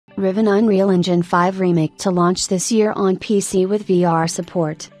Riven Unreal Engine 5 Remake to launch this year on PC with VR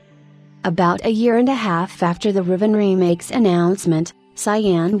support. About a year and a half after the Riven Remake's announcement,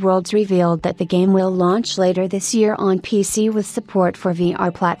 Cyan Worlds revealed that the game will launch later this year on PC with support for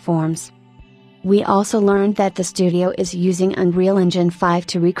VR platforms. We also learned that the studio is using Unreal Engine 5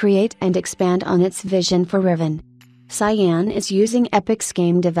 to recreate and expand on its vision for Riven. Cyan is using Epic's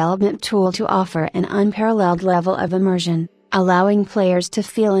game development tool to offer an unparalleled level of immersion, allowing players to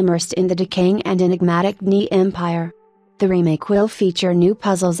feel immersed in the decaying and enigmatic Ni Empire. The remake will feature new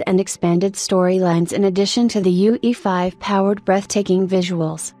puzzles and expanded storylines in addition to the UE5-powered breathtaking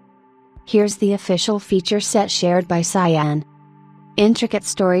visuals. Here's the official feature set shared by Cyan. Intricate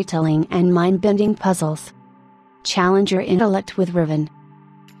storytelling and mind-bending puzzles. Challenge your intellect with Riven's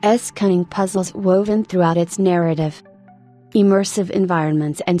cunning puzzles woven throughout its narrative. Immersive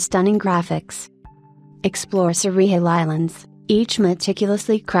environments and stunning graphics. Explore surreal islands, each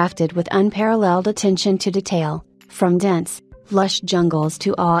meticulously crafted with unparalleled attention to detail, from dense, lush jungles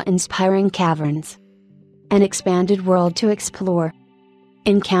to awe-inspiring caverns. An expanded world to explore.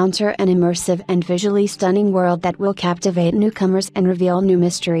 Encounter an immersive and visually stunning world that will captivate newcomers and reveal new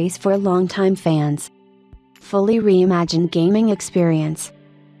mysteries for longtime fans. Fully reimagined gaming experience.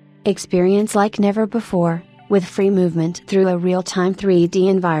 Experience like never before, with free movement through a real-time 3D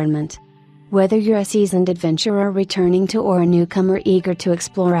environment. Whether you're a seasoned adventurer returning to or a newcomer eager to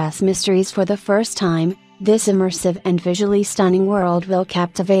explore mysteries for the first time, this immersive and visually stunning world will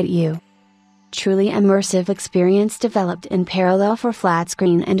captivate you. Truly immersive experience developed in parallel for flat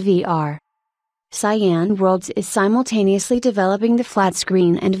screen and VR. Cyan Worlds is simultaneously developing the flat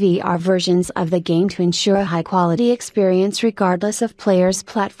screen and VR versions of the game to ensure a high-quality experience regardless of players'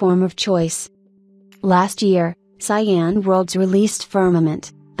 platform of choice. Last year, Cyan Worlds released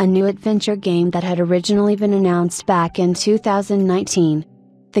Firmament, a new adventure game that had originally been announced back in 2019.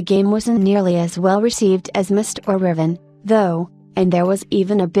 The game wasn't nearly as well received as Myst or Riven, though, and there was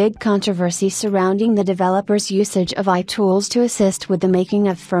even a big controversy surrounding the developer's usage of AI tools to assist with the making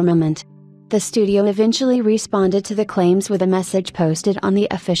of Firmament. The studio eventually responded to the claims with a message posted on the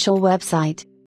official website.